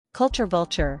Culture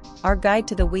Vulture, our guide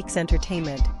to the week's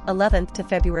entertainment, 11th to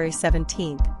February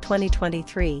 17th,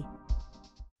 2023.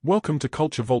 Welcome to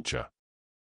Culture Vulture.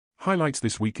 Highlights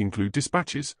this week include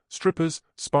Dispatches, Strippers,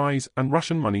 Spies, and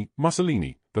Russian Money,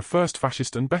 Mussolini, the First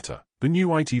Fascist and Better, the new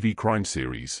ITV crime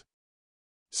series.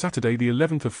 Saturday the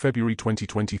 11th of February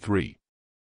 2023.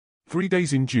 3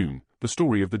 days in June, the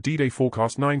story of the D-Day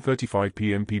forecast 9:35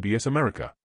 p.m. PBS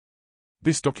America.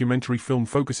 This documentary film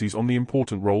focuses on the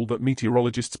important role that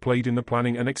meteorologists played in the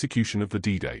planning and execution of the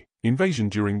D-Day invasion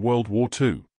during World War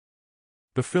II.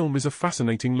 The film is a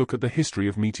fascinating look at the history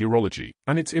of meteorology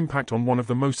and its impact on one of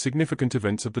the most significant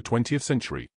events of the 20th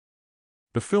century.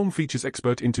 The film features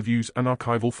expert interviews and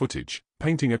archival footage,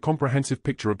 painting a comprehensive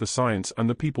picture of the science and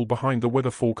the people behind the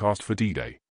weather forecast for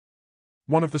D-Day.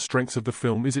 One of the strengths of the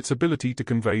film is its ability to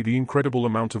convey the incredible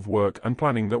amount of work and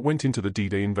planning that went into the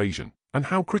D-Day invasion, and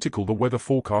how critical the weather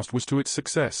forecast was to its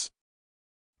success.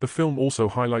 The film also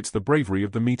highlights the bravery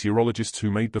of the meteorologists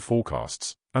who made the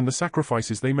forecasts, and the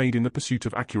sacrifices they made in the pursuit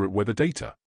of accurate weather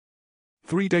data.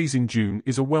 3 Days in June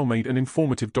is a well-made and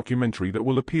informative documentary that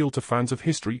will appeal to fans of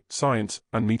history, science,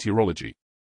 and meteorology.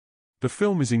 The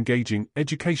film is engaging,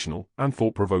 educational, and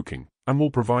thought-provoking, and will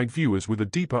provide viewers with a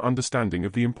deeper understanding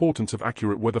of the importance of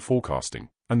accurate weather forecasting,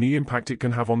 and the impact it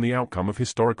can have on the outcome of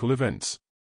historical events.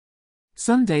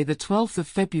 Sunday the 12th of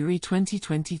February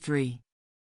 2023.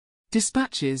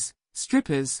 Dispatches,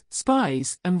 Strippers,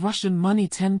 Spies, and Russian Money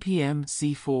 10 p.m.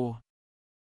 C4.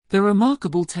 The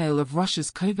remarkable tale of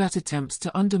Russia's covert attempts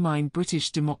to undermine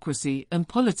British democracy and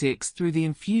politics through the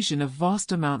infusion of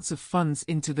vast amounts of funds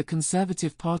into the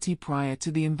Conservative Party prior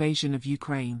to the invasion of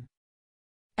Ukraine.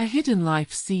 A Hidden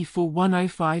Life C4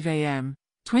 1:05 a.m.,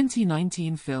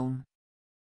 2019 film.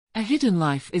 A Hidden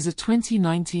Life is a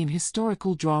 2019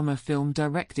 historical drama film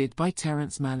directed by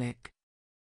Terrence Malick.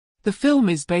 The film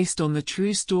is based on the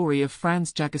true story of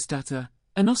Franz Jagerstatter,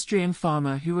 an Austrian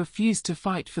farmer who refused to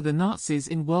fight for the Nazis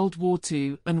in World War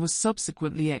II and was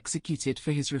subsequently executed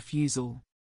for his refusal.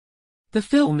 The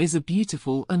film is a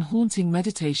beautiful and haunting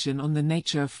meditation on the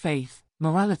nature of faith,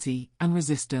 morality, and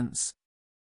resistance.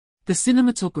 The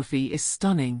cinematography is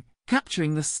stunning,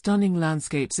 capturing the stunning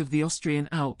landscapes of the Austrian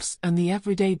Alps and the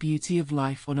everyday beauty of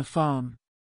life on a farm.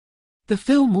 The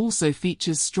film also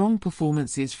features strong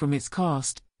performances from its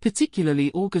cast,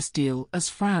 particularly August Diehl as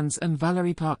Franz and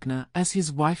Valerie Parkner as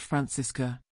his wife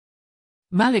Franziska.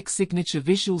 Malick's signature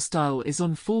visual style is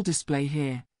on full display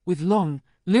here, with long,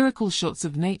 lyrical shots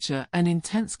of nature and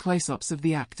intense close-ups of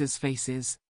the actors'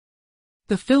 faces.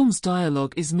 The film's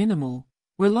dialogue is minimal,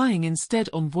 relying instead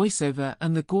on voiceover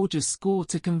and the gorgeous score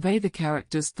to convey the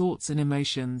characters' thoughts and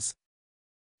emotions.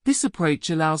 This approach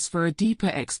allows for a deeper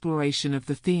exploration of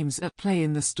the themes at play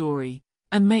in the story,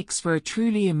 and makes for a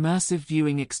truly immersive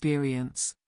viewing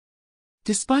experience.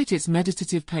 Despite its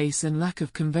meditative pace and lack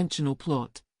of conventional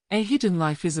plot, A Hidden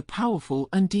Life is a powerful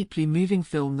and deeply moving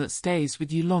film that stays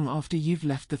with you long after you've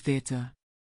left the theater.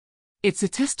 It's a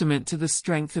testament to the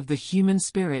strength of the human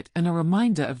spirit and a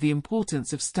reminder of the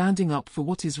importance of standing up for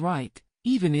what is right,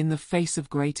 even in the face of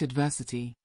great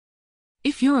adversity.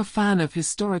 If you're a fan of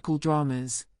historical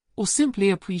dramas, or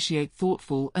simply appreciate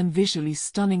thoughtful and visually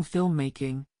stunning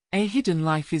filmmaking, A Hidden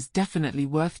Life is definitely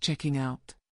worth checking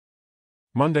out.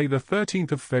 Monday the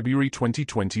 13th of February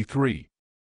 2023.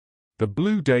 The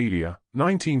Blue Dahlia,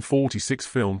 1946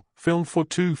 film, filmed for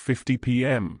 2:50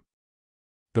 p.m.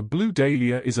 The Blue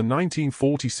Dahlia is a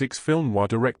 1946 film noir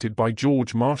directed by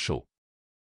George Marshall.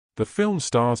 The film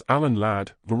stars Alan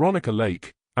Ladd, Veronica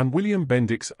Lake, and William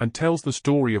Bendix and tells the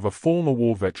story of a former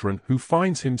war veteran who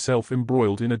finds himself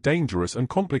embroiled in a dangerous and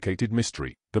complicated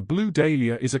mystery. The Blue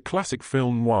Dahlia is a classic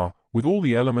film noir, with all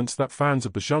the elements that fans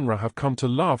of the genre have come to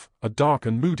love: a dark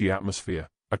and moody atmosphere,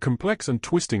 a complex and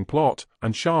twisting plot,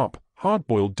 and sharp,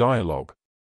 hard-boiled dialogue.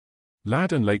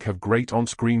 Ladd and Lake have great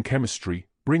on-screen chemistry,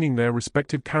 bringing their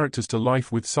respective characters to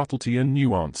life with subtlety and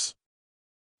nuance.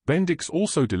 Bendix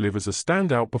also delivers a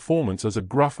standout performance as a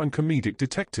gruff and comedic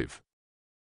detective.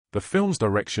 The film's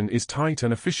direction is tight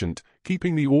and efficient,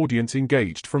 keeping the audience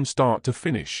engaged from start to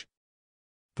finish.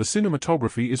 The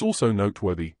cinematography is also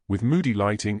noteworthy, with moody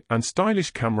lighting and stylish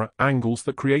camera angles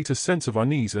that create a sense of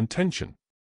unease and tension.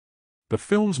 The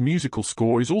film's musical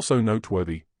score is also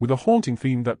noteworthy, with a haunting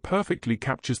theme that perfectly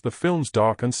captures the film's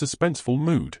dark and suspenseful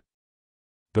mood.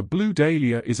 The Blue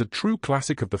Dahlia is a true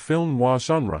classic of the film noir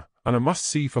genre, and a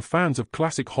must-see for fans of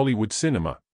classic Hollywood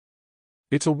cinema.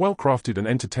 It's a well-crafted and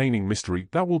entertaining mystery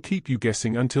that will keep you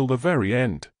guessing until the very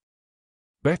end.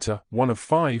 Better, 1 of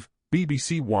 5,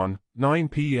 BBC One, 9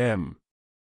 p.m.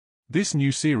 This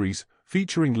new series,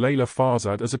 featuring Layla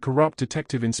Farzad as a corrupt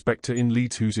detective inspector in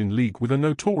Leeds who's in league with a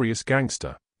notorious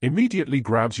gangster, immediately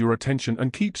grabs your attention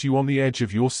and keeps you on the edge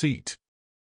of your seat.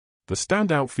 The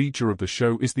standout feature of the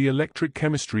show is the electric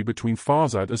chemistry between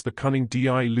Farzad as the cunning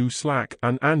D.I. Lou Slack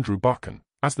and Andrew Buchan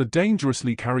as the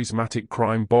dangerously charismatic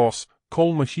crime boss,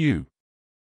 Colmer Hugh.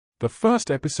 The first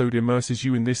episode immerses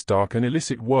you in this dark and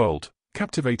illicit world,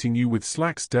 captivating you with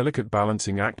Slack's delicate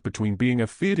balancing act between being a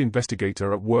feared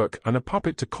investigator at work and a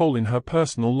puppet to Cole in her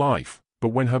personal life. But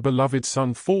when her beloved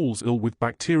son falls ill with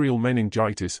bacterial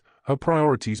meningitis, her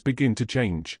priorities begin to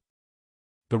change.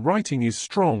 The writing is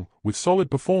strong, with solid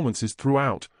performances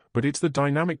throughout, but it's the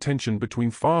dynamic tension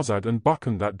between Farzad and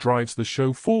Buchan that drives the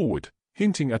show forward,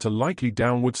 hinting at a likely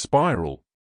downward spiral.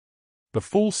 The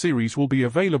full series will be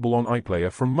available on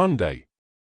iPlayer from Monday,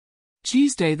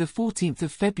 Tuesday the 14th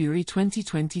of February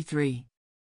 2023.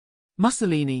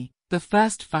 Mussolini, the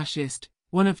First Fascist,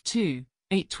 one of two,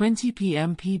 8:20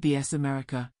 p.m. PBS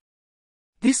America.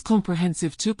 This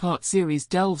comprehensive two-part series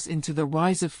delves into the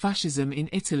rise of fascism in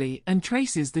Italy and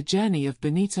traces the journey of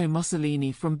Benito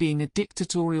Mussolini from being a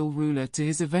dictatorial ruler to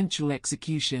his eventual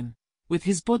execution, with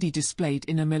his body displayed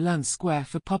in a Milan square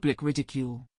for public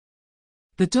ridicule.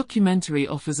 The documentary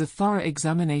offers a thorough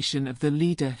examination of the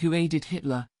leader who aided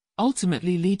Hitler,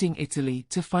 ultimately leading Italy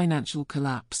to financial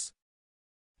collapse.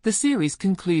 The series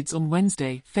concludes on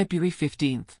Wednesday, February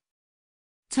 15th.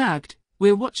 Tagged,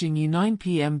 "We're watching you 9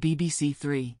 p.m. BBC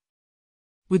 3.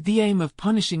 With the aim of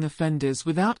punishing offenders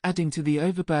without adding to the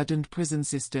overburdened prison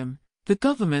system, the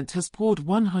government has poured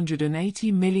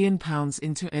 £180 million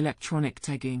into electronic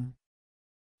tagging.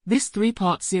 This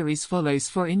three-part series follows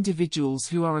four individuals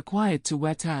who are required to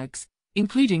wear tags,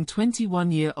 including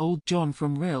 21-year-old John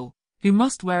from Rhyl, who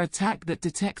must wear a tag that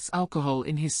detects alcohol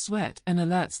in his sweat and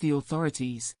alerts the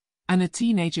authorities, and a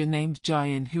teenager named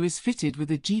Jayan who is fitted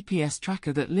with a GPS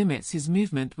tracker that limits his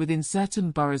movement within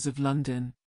certain boroughs of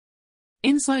London.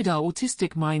 Inside Our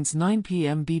Autistic Minds 9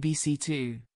 p.m. BBC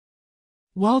 2.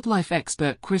 Wildlife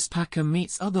expert Chris Packham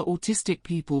meets other autistic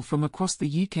people from across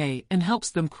the UK and helps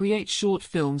them create short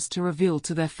films to reveal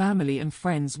to their family and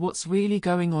friends what's really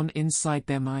going on inside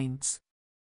their minds.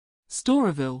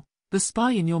 Storyville, The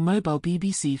Spy in Your Mobile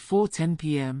BBC 4:10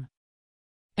 p.m.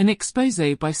 An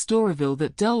exposé by Storyville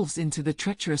that delves into the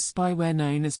treacherous spyware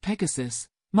known as Pegasus,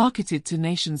 marketed to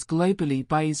nations globally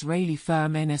by Israeli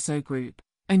firm NSO Group,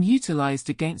 and utilized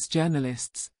against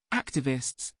journalists,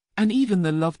 activists, and even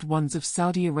the loved ones of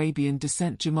Saudi Arabian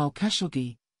descent Jamal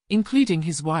Khashoggi, including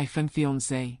his wife and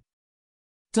fiancé.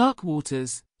 Dark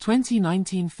Waters,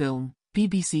 2019 film,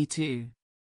 BBC 2.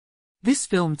 This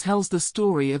film tells the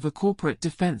story of a corporate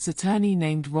defense attorney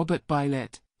named Robert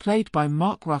Bylett, played by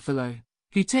Mark Ruffalo,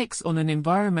 who takes on an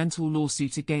environmental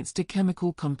lawsuit against a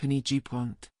chemical company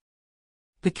DuPont.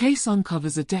 The case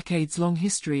uncovers a decades-long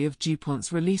history of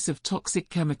DuPont's release of toxic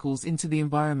chemicals into the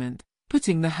environment,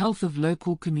 putting the health of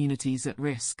local communities at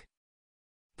risk.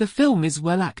 The film is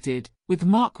well acted, with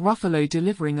Mark Ruffalo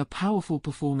delivering a powerful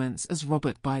performance as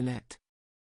Robert Bylett.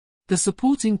 The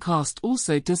supporting cast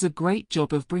also does a great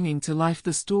job of bringing to life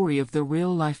the story of the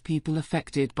real-life people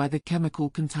affected by the chemical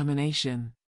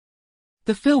contamination.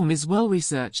 The film is well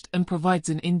researched and provides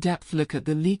an in-depth look at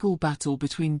the legal battle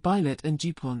between Bylett and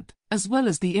DuPont, as well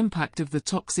as the impact of the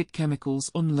toxic chemicals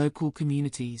on local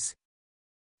communities.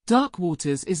 Dark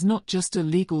Waters is not just a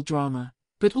legal drama,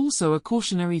 but also a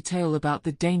cautionary tale about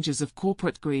the dangers of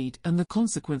corporate greed and the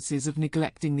consequences of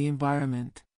neglecting the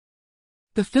environment.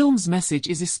 The film's message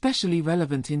is especially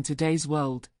relevant in today's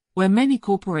world, where many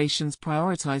corporations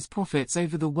prioritize profits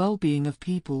over the well-being of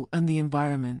people and the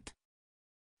environment.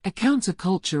 A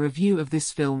counterculture review of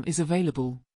this film is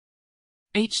available.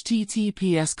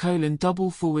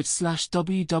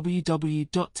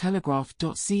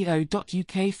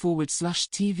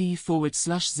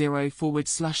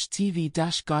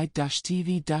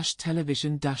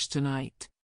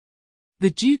 The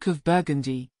Duke of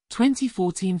Burgundy,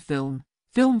 2014 film,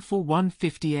 filmed for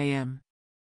 1:50 a.m.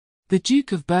 The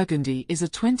Duke of Burgundy is a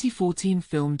 2014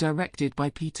 film directed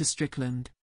by Peter Strickland.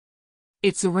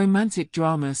 It's a romantic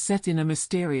drama set in a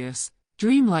mysterious,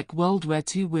 dreamlike world where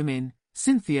two women,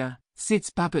 Cynthia, Sid's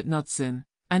Babbitt Knudsen,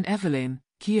 and Evelyn,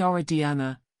 Chiara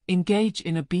Diana, engage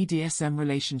in a BDSM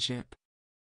relationship.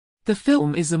 The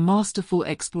film is a masterful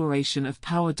exploration of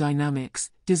power dynamics,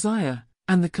 desire,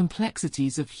 and the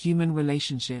complexities of human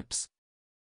relationships.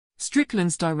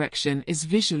 Strickland's direction is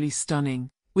visually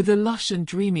stunning, with a lush and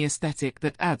dreamy aesthetic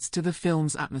that adds to the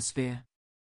film's atmosphere.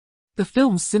 The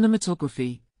film's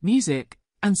cinematography, music,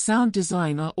 and sound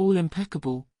design are all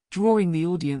impeccable, drawing the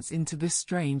audience into this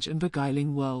strange and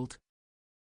beguiling world.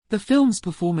 The film's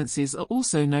performances are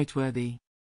also noteworthy.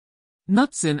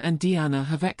 Knudsen and Diana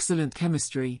have excellent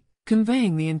chemistry,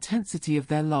 conveying the intensity of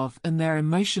their love and their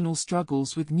emotional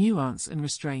struggles with nuance and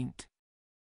restraint.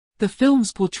 The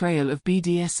film's portrayal of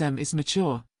BDSM is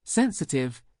mature,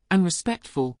 sensitive, and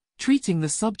respectful, treating the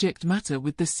subject matter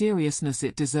with the seriousness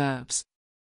it deserves.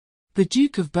 The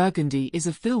Duke of Burgundy is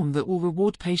a film that will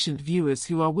reward patient viewers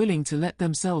who are willing to let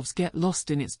themselves get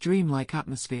lost in its dreamlike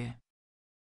atmosphere.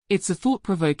 It's a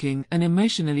thought-provoking and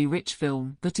emotionally rich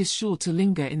film that is sure to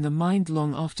linger in the mind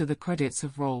long after the credits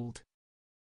have rolled.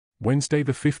 Wednesday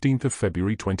the 15th of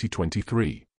February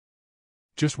 2023.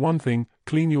 Just one thing,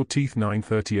 clean your teeth.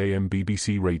 9:30 a.m.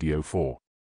 BBC Radio 4.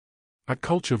 At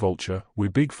Culture Vulture,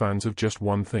 we're big fans of just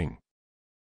one thing.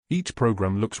 Each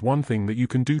program looks one thing that you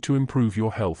can do to improve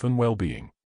your health and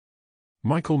well-being.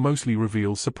 Michael Mosley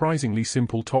reveals surprisingly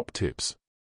simple top tips.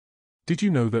 Did you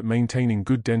know that maintaining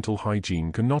good dental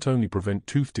hygiene can not only prevent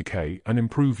tooth decay and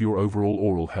improve your overall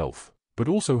oral health, but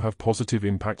also have positive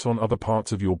impacts on other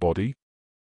parts of your body?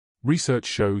 Research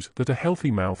shows that a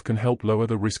healthy mouth can help lower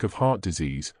the risk of heart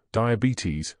disease,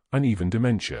 diabetes, and even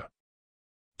dementia.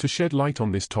 To shed light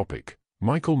on this topic,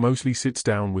 Michael Mosley sits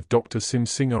down with Dr. Sim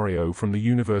Singh from the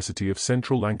University of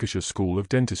Central Lancashire School of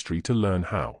Dentistry to learn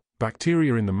how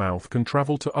bacteria in the mouth can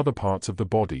travel to other parts of the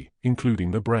body, including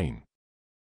the brain.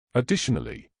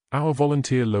 Additionally, our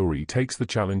volunteer Lori takes the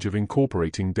challenge of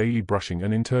incorporating daily brushing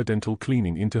and interdental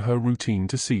cleaning into her routine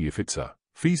to see if it's a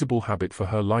feasible habit for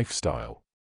her lifestyle.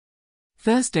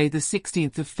 Thursday the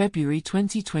 16th of February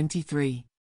 2023.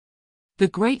 The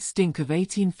Great Stink of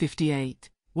 1858,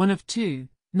 1 of 2,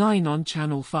 9 on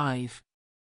Channel 5.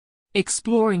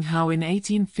 Exploring how in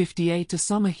 1858 a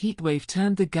summer heatwave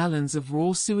turned the gallons of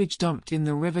raw sewage dumped in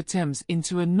the River Thames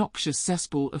into a noxious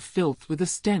cesspool of filth with a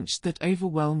stench that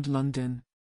overwhelmed London.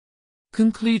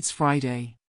 Concludes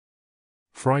Friday.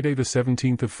 Friday the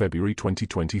 17th of February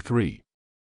 2023.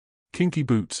 Kinky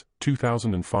Boots,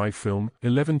 2005 film,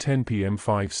 11:10 p.m.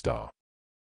 5-star.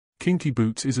 Kinky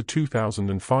Boots is a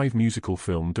 2005 musical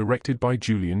film directed by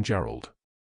Julian Gerald.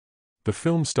 The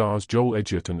film stars Joel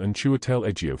Edgerton and Chiwetel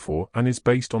Ejiofor and is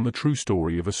based on the true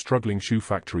story of a struggling shoe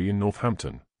factory in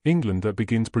Northampton, England that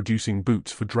begins producing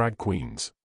boots for drag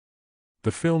queens.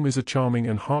 The film is a charming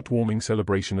and heartwarming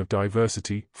celebration of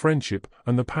diversity, friendship,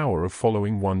 and the power of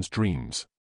following one's dreams.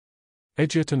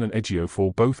 Edgerton and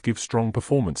Ejiofor both give strong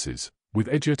performances, with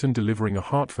Edgerton delivering a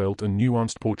heartfelt and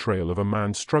nuanced portrayal of a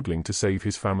man struggling to save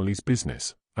his family's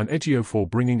business, and Ejiofor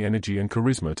bringing energy and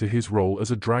charisma to his role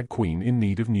as a drag queen in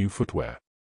need of new footwear.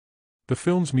 The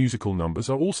film's musical numbers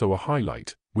are also a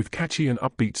highlight, with catchy and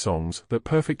upbeat songs that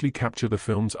perfectly capture the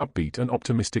film's upbeat and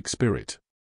optimistic spirit.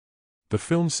 The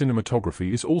film's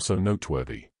cinematography is also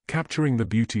noteworthy, capturing the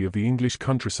beauty of the English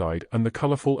countryside and the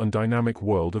colorful and dynamic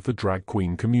world of the drag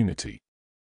queen community.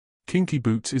 Kinky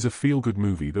Boots is a feel-good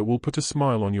movie that will put a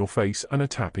smile on your face and a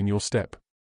tap in your step.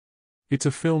 It's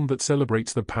a film that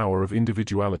celebrates the power of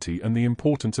individuality and the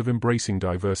importance of embracing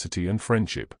diversity and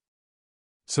friendship.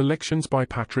 Selections by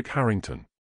Patrick Harrington.